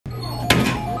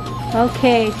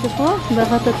اوكي شوفوا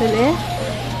ضغطت الايه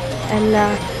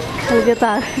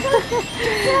القطار.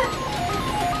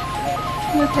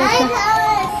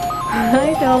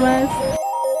 هاي توماس.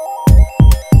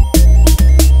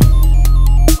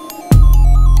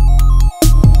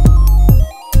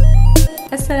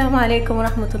 السلام عليكم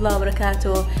ورحمة الله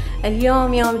وبركاته.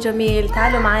 اليوم يوم جميل،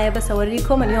 تعالوا معايا بس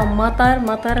اوريكم. اليوم مطر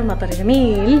مطر مطر،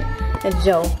 جميل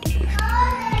الجو.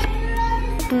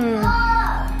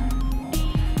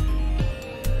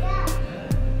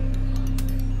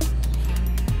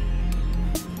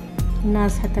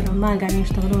 الناس حتى العمال قاعدين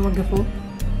يشتغلون وقفوا.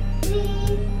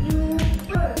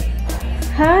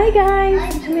 هاي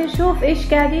جايز، نشوف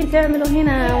ايش قاعدين تعملوا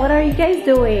هنا. What are you guys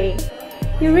doing?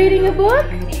 You're reading a book?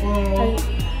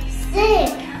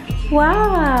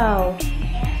 واو،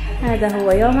 هذا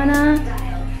هو يومنا.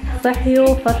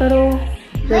 صحيوا فطروا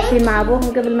جالسين مع ابوهم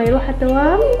قبل ما يروح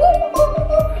الدوام.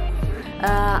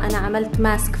 انا عملت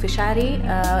ماسك في شعري.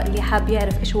 اللي حاب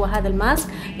يعرف ايش هو هذا الماسك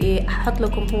احط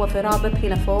لكم هو في رابط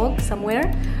هنا فوق somewhere.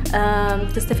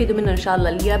 تستفيدوا منه ان شاء الله.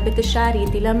 اللي يثبت الشعر،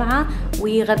 يدي لمعه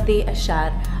ويغذي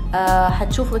الشعر.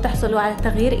 حتشوفوا تحصلوا على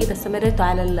تغيير اذا استمرتوا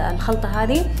على الخلطه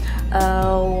هذه،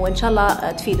 وان شاء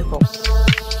الله تفيدكم.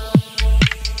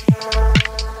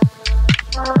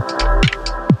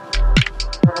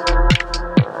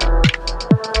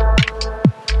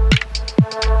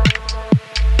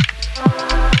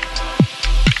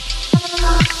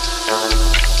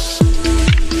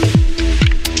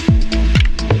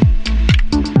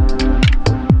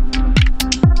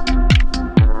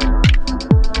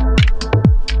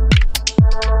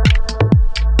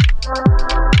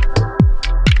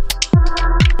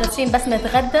 بس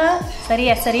نتغدى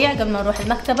سريع سريع قبل ما نروح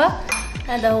المكتبة.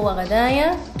 هذا هو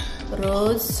غدايا: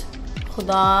 رز،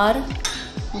 خضار،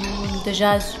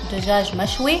 دجاج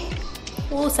مشوي،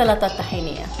 وسلطة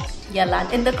طحينية. يلا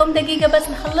عندكم دقيقة بس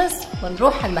نخلص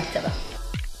ونروح المكتبة.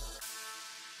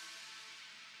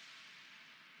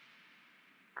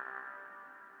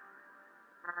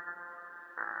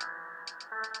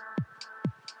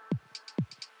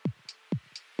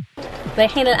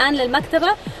 رايحين الآن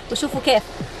للمكتبة، وشوفوا كيف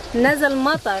نزل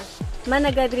مطر، ما أنا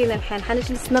قادرين الحين.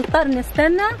 حنجلس نضطر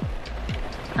نستنى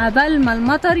قبل ما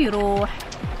المطر يروح.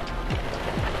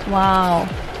 واو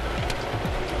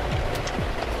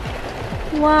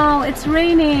واو it's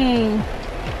raining.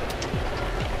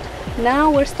 Now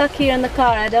we're stuck here in the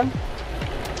car, Adam.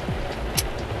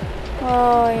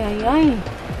 Ay.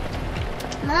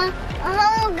 Mom,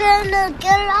 I'm gonna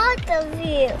get out of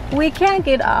here. We can't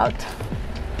get out.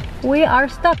 We are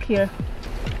stuck here.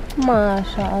 ما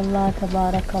شاء الله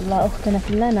تبارك الله، أختنا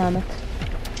كلها نامت.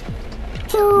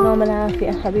 نوم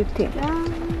العافية حبيبتي.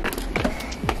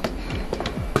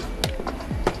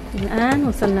 الآن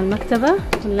وصلنا المكتبة،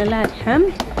 ولله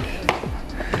الحمد.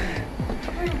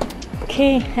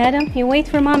 Okay, Adam, you wait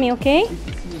for mommy, okay?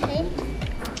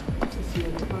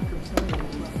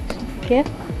 كيف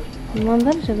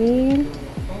المنظر جميل.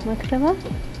 مكتبة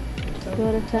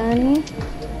الدور الثاني.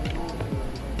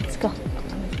 Let's go.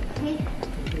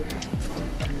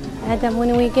 Adam,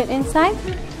 when we get inside,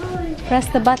 press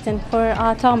the button for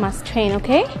Thomas train,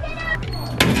 okay?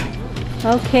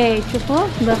 Okay, شوفوا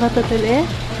ضغطت الايه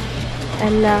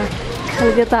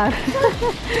القطار.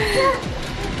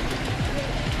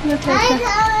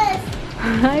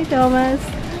 هاي توماس.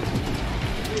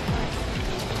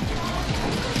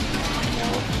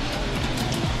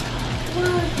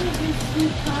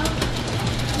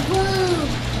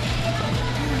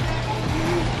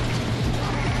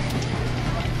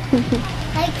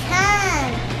 I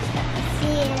can't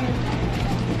see it.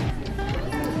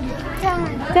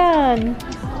 Done.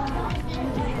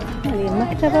 هذه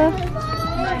المكتبة.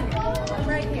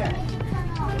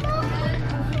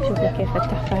 شوفوا كيف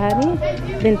التحفة هذه.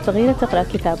 بنت صغيرة تقرأ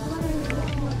كتاب.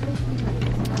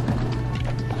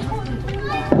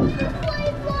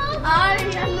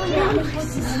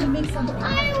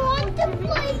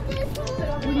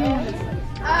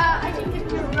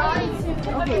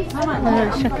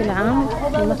 هذا الشكل عام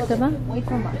المكتبة.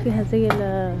 فيها زي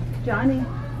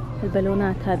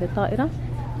البالونات، هذه طائرة.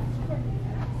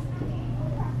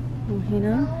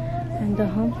 وهنا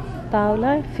عندهم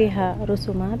طاولة فيها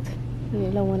رسومات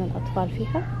يلون الأطفال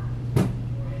فيها.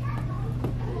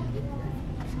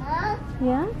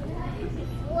 Yeah?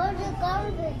 Where's the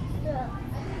garbage?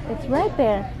 It's right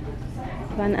there.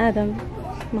 طبعا آدم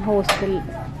ما هو وسط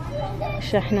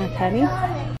الشاحنات هذه.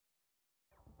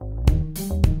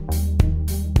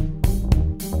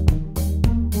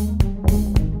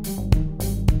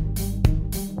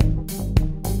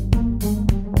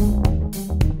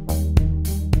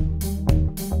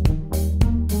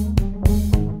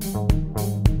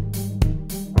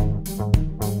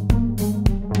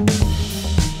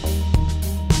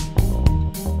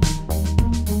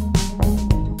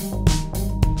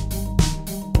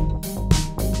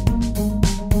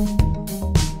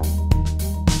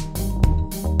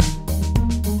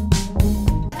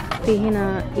 في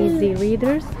هنا easy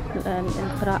readers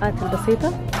القراءات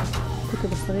البسيطة،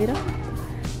 الكتب الصغيرة.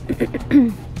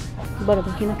 برضو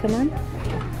هنا كمان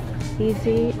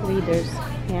easy readers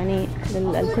يعني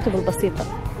الكتب البسيطة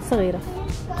الصغيرة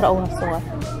اقرأوها الصغار.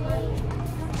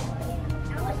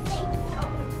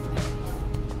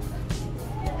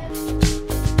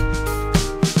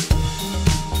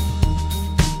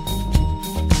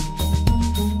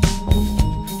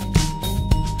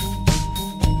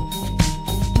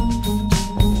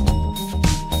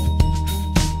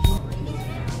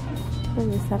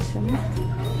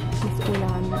 مسؤولة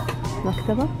عن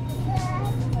مكتبة.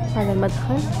 هذا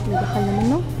المدخل اللي دخلنا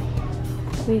منه،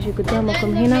 ويجي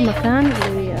قدامكم هنا مكان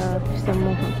اللي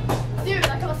يسموها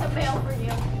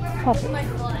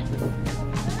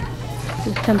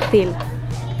التمثيل،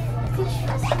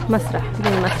 مسرح.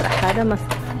 زي المسرح، هذا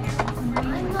مسرح.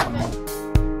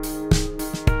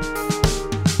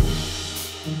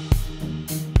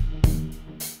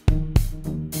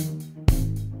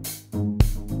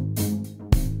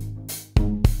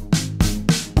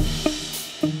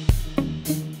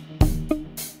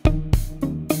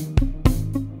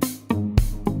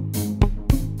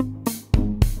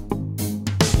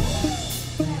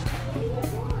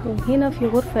 هنا في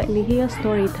غرفة اللي هي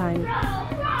ستوري تايم.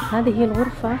 هذه هي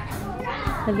الغرفة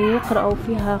اللي يقرأوا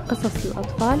فيها قصص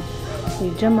للأطفال،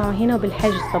 يتجمعوا هنا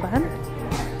بالحجز طبعا،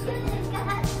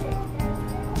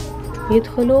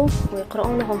 يدخلوا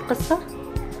ويقرأون لهم قصة،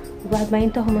 وبعد ما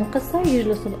ينتهوا من القصة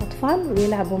يجلسوا الأطفال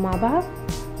ويلعبوا مع بعض،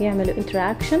 يعملوا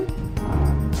انتراكشن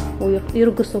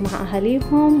ويرقصوا مع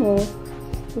أهاليهم،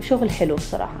 وشغل حلو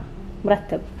صراحة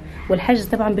مرتب. والحجز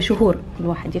طبعا بشهور، كل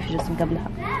واحد يحجز من قبلها.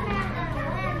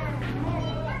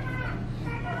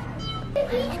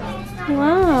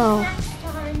 واو.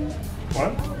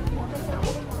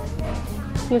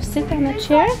 You sit on a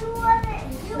chair.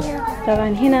 طبعا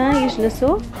هنا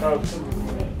يجلسوا.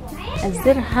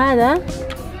 الزر هذا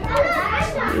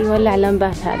يولع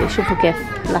اللمبات هذه، شوفوا كيف،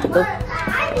 لاحظوا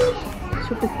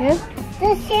شوفوا كيف.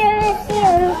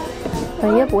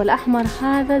 طيب والأحمر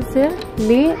هذا الزر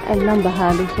لللمبة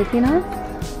هذه، شايفينها؟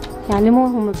 يعني مو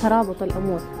هم ترابط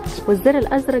الأمور. والزر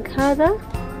الأزرق هذا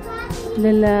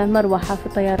للمروحة في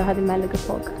الطيارة هذه المعلقة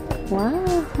فوق.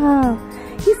 واو.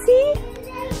 You see?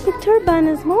 The turbine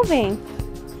is moving.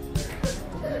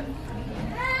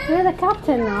 You're the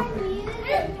captain now.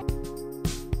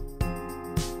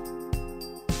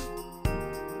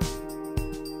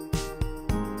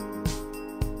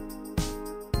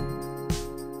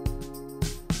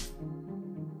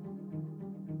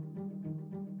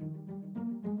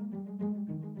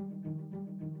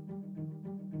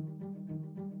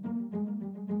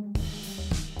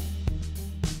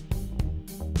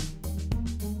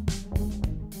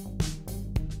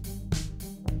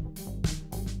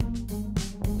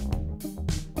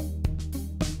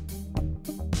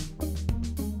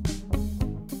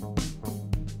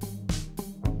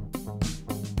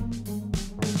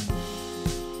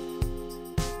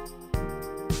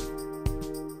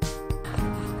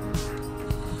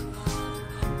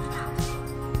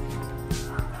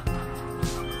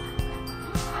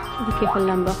 كيف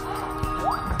اللمبة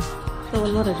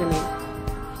شغل مرة جميل.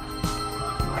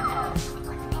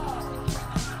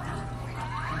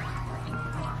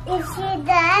 You see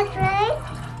the airplane?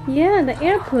 Yeah, the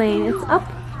airplane. It's up.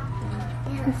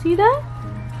 You see that?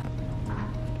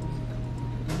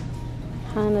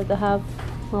 حان الذهاب،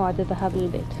 موعد الذهاب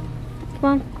للبيت. Come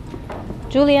on,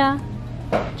 Julia.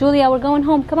 Julia, we're going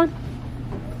home. Come on.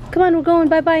 Come on, we're going.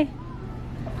 Bye bye.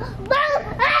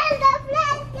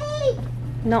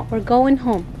 No, we're going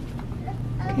home.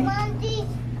 Okay.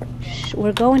 Shh,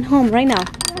 we're going home right now.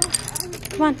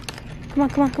 Come on. Come on,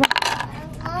 come on, come on.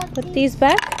 Put these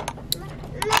back.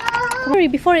 Hurry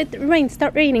before it rains.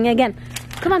 Start raining again.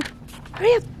 Come on.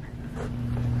 Hurry up.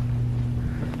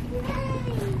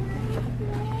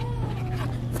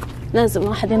 لازم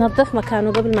واحد ينظف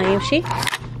مكانه قبل ما يمشي،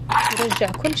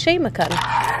 يرجع كل شيء مكانه.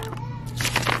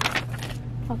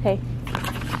 Okay.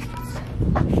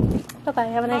 Bye-bye.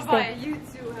 Have a nice day. You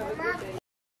too. Have a good day.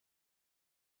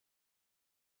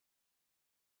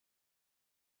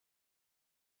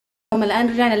 الآن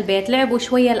رجعنا البيت، لعبوا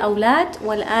شوية الأولاد،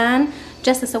 والآن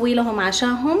جالسة أسوي لهم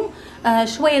عشاهم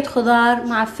شوية خضار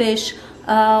مع فيش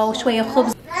وشوية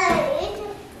خبز.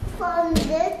 From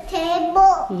the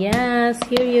table. Yes,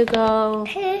 here you go.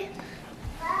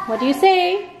 What do you say?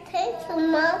 Thank you,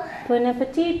 Mom. Bon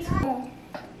appetit.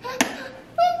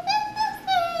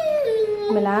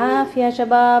 بالعافية يا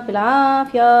شباب،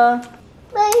 بالعافية.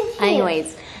 Anyways,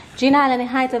 جينا على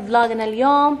نهاية فلوقنا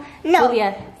اليوم.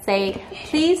 Julia, say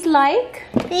please like,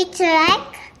 Please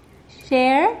like,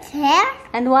 share, share,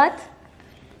 and what?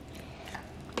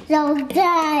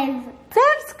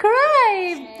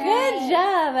 سبسكرايب. Good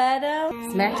job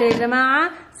آدم. سمعتوا يا جماعة؟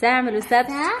 تعملوا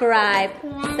سبسكرايب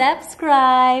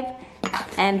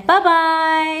and bye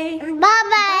bye. Bye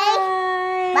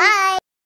bye. Bye.